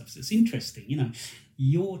sort of stuff. So it's interesting,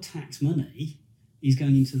 your tax money is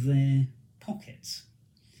going into their pockets.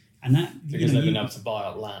 And that because they've been able to buy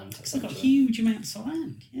up land. They've got huge amounts of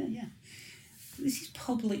land. Yeah. This is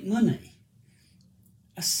public money.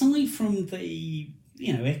 Aside from the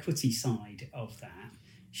equity side of that,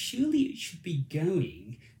 surely it should be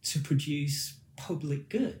going to produce public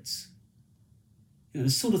goods. The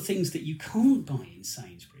sort of things that you can't buy in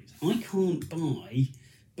Sainsbury's. I can't buy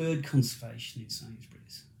bird conservation in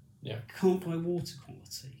Sainsbury's. Yeah. Can't buy water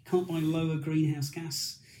quality. Can't buy lower greenhouse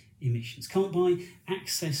gas emissions. Can't buy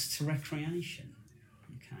access to recreation.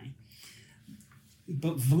 Okay.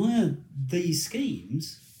 But via these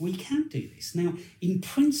schemes, we can do this. Now, in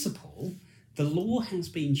principle, the law has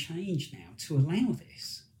been changed now to allow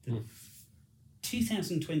this. The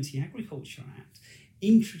 2020 Agriculture Act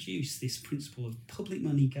introduced this principle of public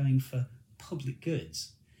money going for public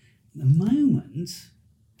goods. At the moment,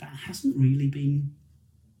 that hasn't really been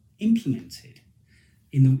implemented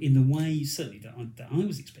in the way, certainly, that I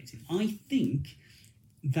was expecting. I think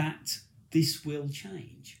that this will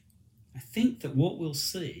change. I think that what we'll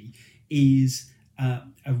see is a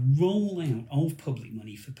rollout of public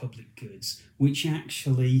money for public goods, which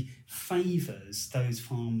actually favours those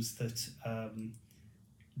farms that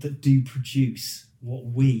do produce what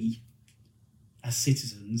we, as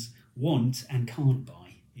citizens, want and can't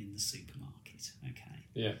buy in the supermarket. Okay.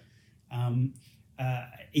 Yeah.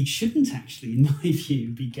 It shouldn't actually, in my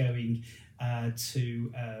view, be going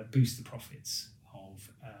to boost the profits of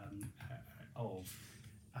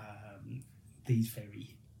these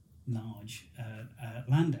very large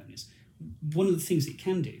landowners. One of the things it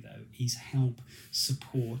can do, though, is help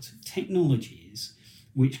support technologies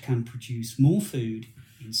which can produce more food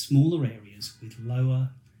in smaller areas with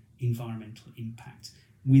lower environmental impact.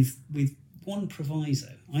 With one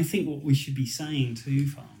proviso, I think what we should be saying to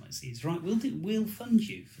farmers is, right, we'll fund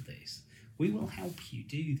you for this. We will help you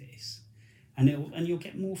do this, and you'll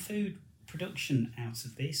get more food production out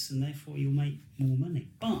of this, and therefore you'll make more money.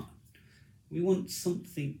 But we want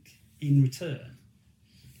something in return,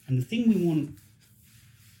 and the thing we want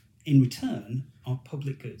in return are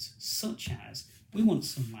public goods, such as we want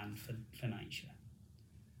some land for nature.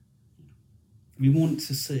 We want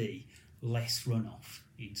to see less runoff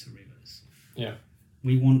into rivers. Yeah.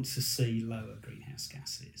 We want to see lower greenhouse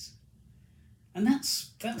gases. And that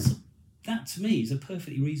to me is a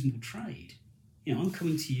perfectly reasonable trade. I'm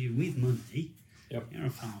coming to you with money. Yep. You're a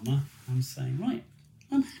farmer. I'm saying, right,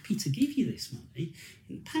 I'm happy to give you this money.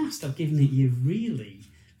 In the past, I've given it you really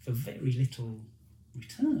for very little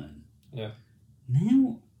return. Yeah.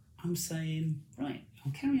 Now I'm saying, right,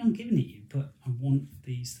 I'll carry on giving it you, but I want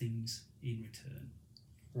these things in return.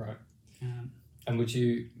 Right. And would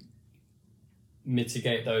you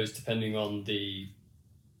mitigate those depending on the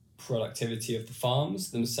productivity of the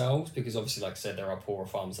farms themselves? Because obviously, like I said, there are poorer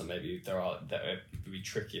farms that maybe that it would be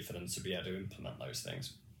trickier for them to be able to implement those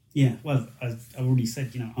things. Yeah, well, as I already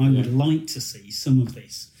said, I would like to see some of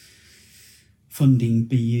this funding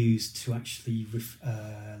be used to actually lift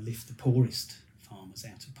the poorest farmers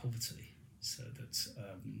out of poverty, so that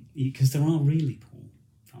because there are really poor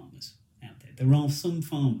farmers out there. There are some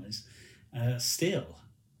farmers still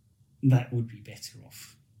that would be better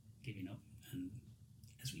off giving up and,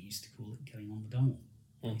 as we used to call it, going on the dole,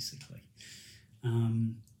 basically.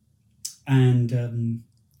 And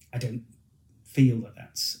I don't feel that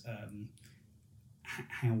that's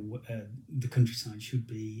how the countryside should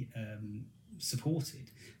be supported.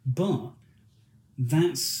 But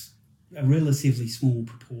that's a relatively small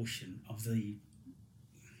proportion of the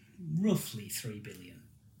roughly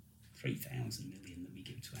 3,000 million that we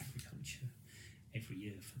give to agriculture every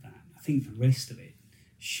year for that. I think the rest of it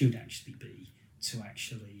should actually be to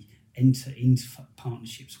actually enter into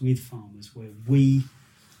partnerships with farmers where we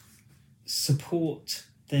support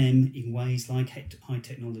them in ways like high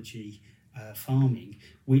technology farming,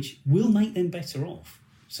 which will make them better off.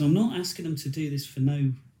 So I'm not asking them to do this for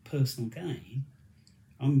no personal gain.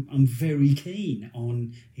 I'm very keen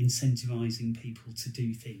on incentivising people to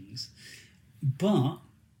do things, but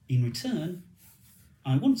in return,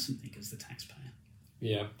 I want something as the taxpayer.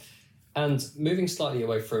 Yeah. And moving slightly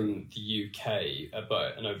away from the UK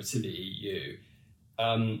and over to the EU,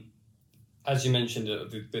 as you mentioned,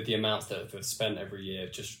 with the amounts that are spent every year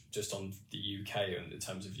just on the UK and in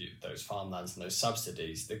terms of those farmlands and those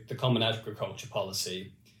subsidies, the Common Agriculture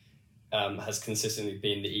Policy has consistently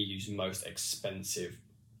been the EU's most expensive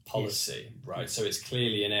policy, yes. Right? So it's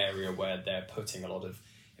clearly an area where they're putting a lot of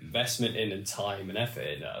investment in and time and effort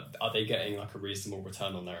in. Are they getting like a reasonable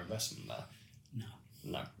return on their investment there?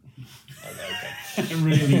 No. Okay.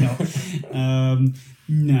 Really not.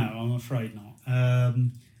 No, I'm afraid not.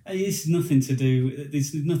 It's nothing to do.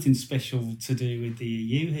 There's nothing special to do with the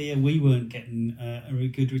EU here. We weren't getting a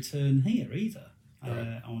good return here either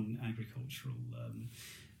on agricultural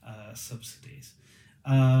subsidies.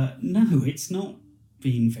 No, it's not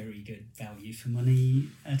been very good value for money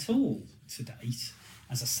at all to date.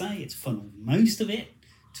 As I say, it's funneled most of it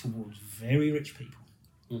towards very rich people.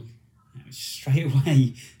 Now, straight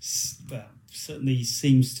away, well, certainly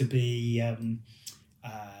seems to be an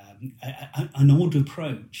odd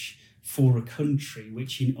approach for a country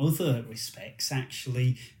which in other respects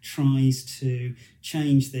actually tries to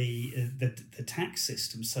change the tax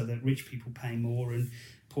system so that rich people pay more and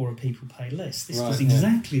poorer people pay less. This was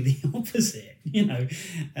exactly the opposite,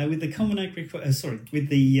 with the common with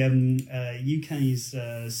the UK's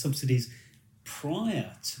subsidies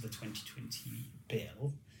prior to the 2020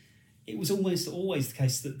 bill. It was almost always the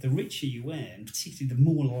case that the richer you were, and particularly the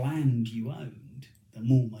more land you owned, the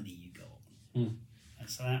more money you got. And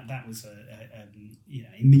so that was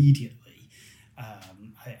immediately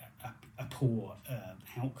a poor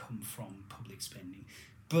outcome from public spending.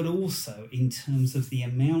 But also in terms of the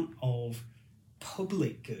amount of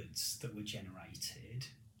public goods that were generated,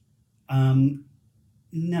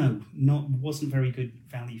 wasn't very good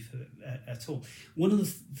value for at all. One of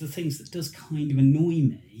the things that does kind of annoy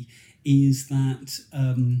me is that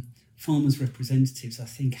farmers' representatives, I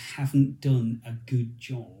think, haven't done a good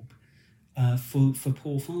job for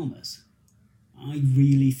poor farmers. I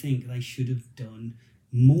really think they should have done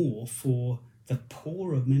more for the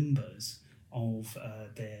poorer members of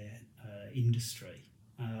their industry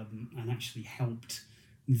and actually helped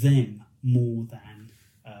them more than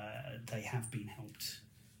they have been helped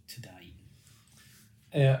to date.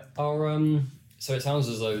 Yeah, so it sounds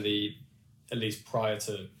as though at least prior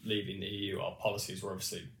to leaving the EU, our policies were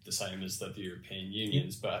obviously the same as the European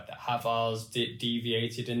Union's, but have ours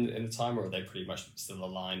deviated in the time, or are they pretty much still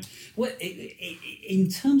aligned? Well, in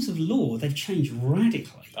terms of law, they've changed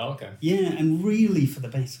radically. Oh, okay. Yeah, and really for the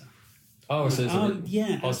better. Oh, so it's a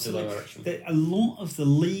positive absolutely. direction. A lot of the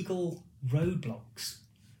legal roadblocks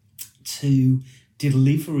to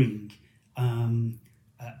delivering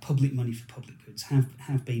public money for public goods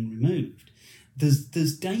have been removed.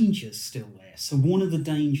 There's dangers still there. So one of the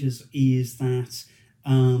dangers is that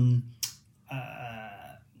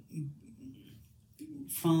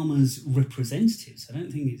farmers' representatives, I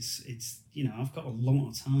don't think it's I've got a lot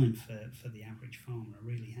of time for the average farmer, I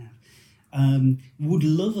really have, would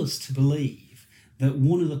love us to believe that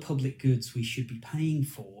one of the public goods we should be paying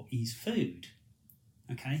for is food.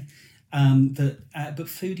 Okay? But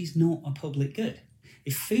food is not a public good.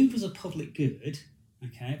 If food was a public good,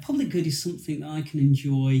 okay, a public good is something that I can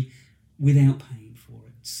enjoy without paying for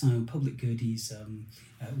it. So public good is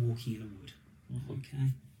walking in a wood.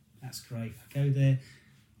 Okay, that's great. I go there,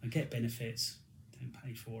 I get benefits, don't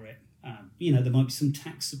pay for it. There might be some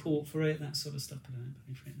tax support for it, that sort of stuff, but I don't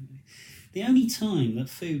pay for it. The only time that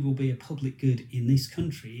food will be a public good in this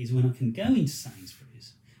country is when I can go into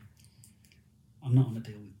Sainsbury's. I'm not on a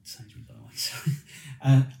deal with Sainsbury's, by the way. So,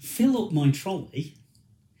 fill up my trolley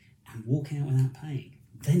and walk out without paying.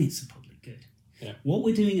 Then it's a public good. Yeah. What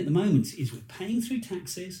we're doing at the moment is we're paying through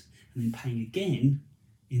taxes and then paying again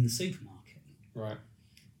in the supermarket. Right.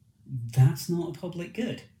 That's not a public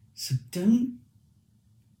good. So don't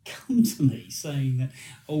come to me saying that,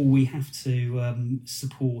 we have to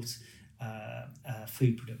support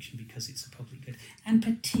food production because it's a public good. And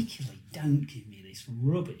particularly, don't give me this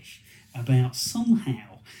rubbish about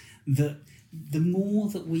somehow that the more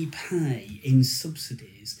that we pay in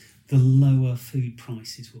subsidies, the lower food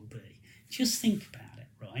prices will be. Just think about it,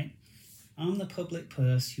 right? I'm the public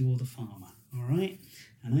purse, you're the farmer, all right?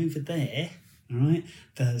 And over there, all right,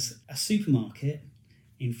 there's a supermarket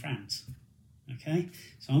in France, okay?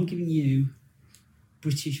 So I'm giving you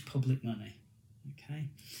British public money, okay?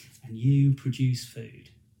 And you produce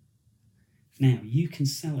food. Now, you can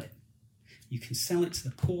sell it. You can sell it to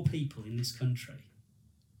the poor people in this country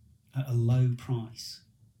at a low price.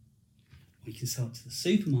 We can sell it to the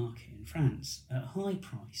supermarket in France at a high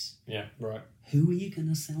price. Yeah, right. Who are you going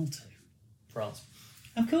to sell to? France.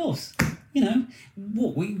 Of course.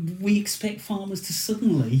 What we expect farmers to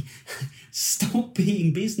suddenly stop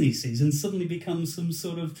being businesses and suddenly become some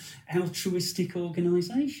sort of altruistic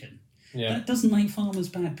organisation. Yeah. That doesn't make farmers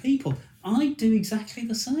bad people. I'd do exactly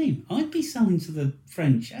the same. I'd be selling to the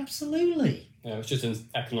French, absolutely. Yeah, it's just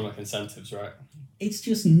economic incentives, right? It's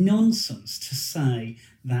just nonsense to say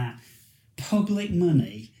that public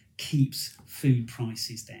money keeps food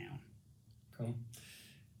prices down. Cool.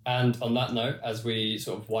 And on that note, as we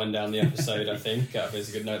sort of wind down the episode, I think it's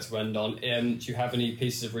a good note to end on. Do you have any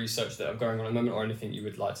pieces of research that are going on at the moment, or anything you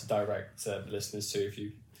would like to direct the listeners to? If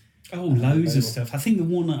you loads of stuff. I think the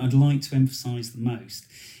one that I'd like to emphasise the most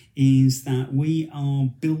is that we are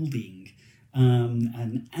building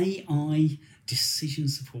an AI decision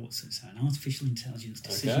support system, an artificial intelligence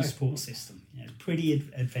decision support system. Yeah, it's pretty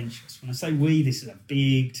adventurous. When I say we, this is a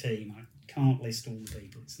big team. I can't list all the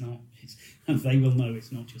people. They will know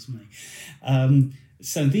it's not just me.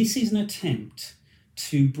 So this is an attempt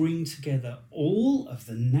to bring together all of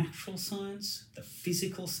the natural science, the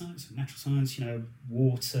physical science, natural science,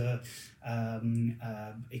 water,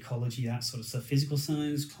 ecology, that sort of stuff, physical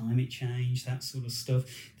science, climate change, that sort of stuff,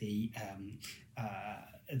 the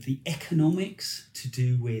economics to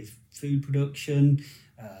do with food production,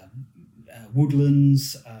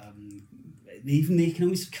 woodlands, even the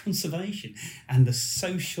economics of conservation, and the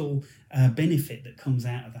social benefit that comes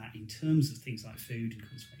out of that in terms of things like food and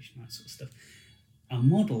conservation, that sort of stuff. A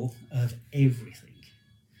model of everything,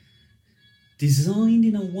 designed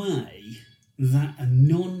in a way that a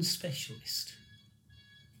non-specialist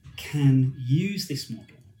can use this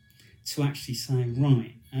model to actually say,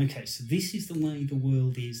 right, okay, so this is the way the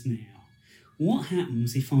world is now. What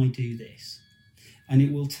happens if I do this? And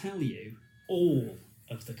it will tell you all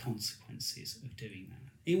of the consequences of doing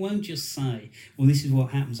that. It won't just say, well, this is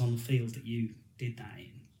what happens on the field that you did that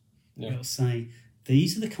in. Yeah. It'll say,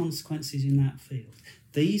 these are the consequences in that field.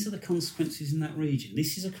 These are the consequences in that region.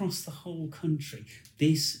 This is across the whole country.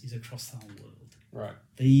 This is across the whole world. Right.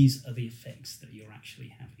 These are the effects that you're actually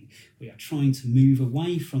having. We are trying to move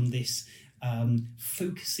away from this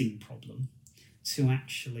focusing problem to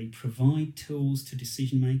actually provide tools to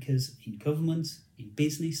decision makers in government, in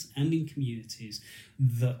business, and in communities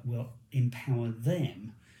that will empower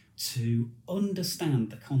them to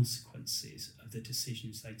understand the consequences of the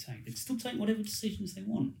decisions they take. They still take whatever decisions they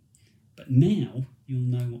want, but now you'll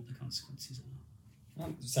know what the consequences are.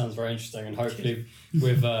 That sounds very interesting, and hopefully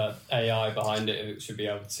with AI behind it, it should be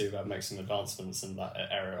able to make some advancements in that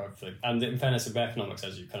area, hopefully. And in fairness of economics,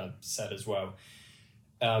 as you kind of said as well,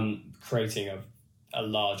 creating a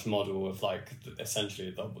large model of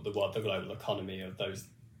essentially the global economy of those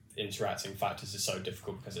interacting factors is so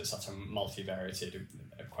difficult because it's such a multivariate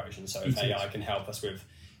equation. So if AI can help us with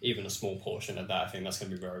even a small portion of that, I think that's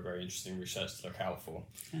going to be very, very interesting research to look out for.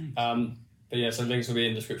 But yeah, so links will be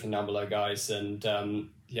in the description down below, guys. And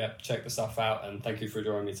check the stuff out. And thank you for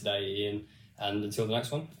joining me today, Ian. And until the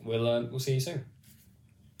next one, we'll see you soon.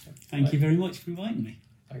 Thank you very much for inviting me.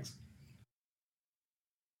 Thanks.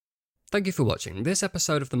 Thank you for watching this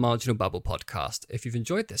episode of the Marginal Babble podcast. If you've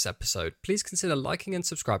enjoyed this episode, please consider liking and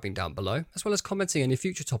subscribing down below, as well as commenting any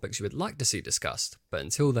future topics you would like to see discussed. But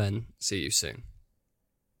until then, see you soon.